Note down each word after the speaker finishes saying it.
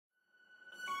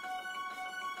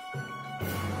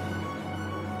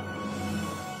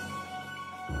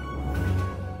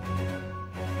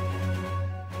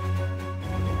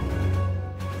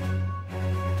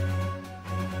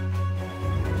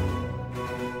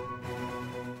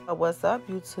What's up,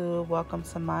 YouTube? Welcome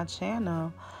to my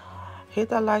channel. Hit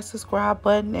that like, subscribe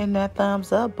button and that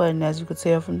thumbs up button. As you can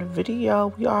tell from the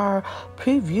video, we are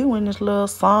previewing this little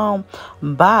song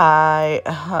by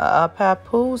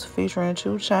Papoose featuring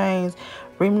Chainz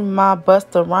Remy, my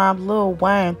Bissta rhyme, Lil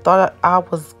Wayne. Thought I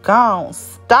was gone.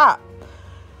 Stop.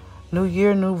 New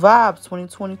year, new vibes,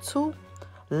 2022.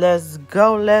 Let's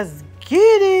go. Let's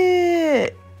get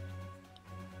it.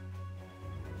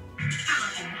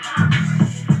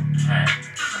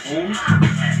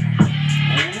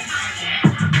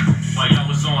 While y'all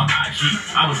was on IG,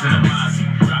 I was in a Mozzie.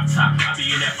 Drop top, I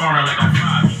be in that foreign like I'm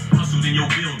Fabi. Hustled in your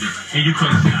building, and you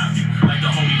couldn't stop me. Like the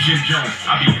homie Jim Jones,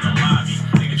 I be in the lobby.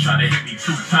 Nigga try to hit me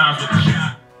 2 times with a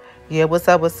shot. Yeah, what's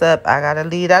up, what's up? I gotta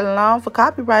leave that alone for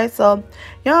copyright. So,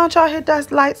 y'all try to hit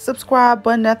that like, subscribe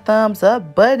button, that thumbs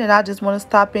up button. And I just want to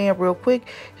stop in real quick,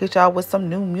 hit y'all with some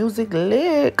new music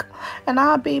lick. And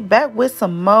I'll be back with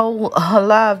some more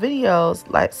live videos.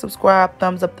 Like, subscribe,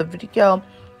 thumbs up the video.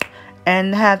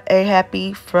 And have a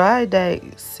happy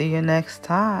Friday. See you next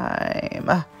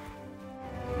time.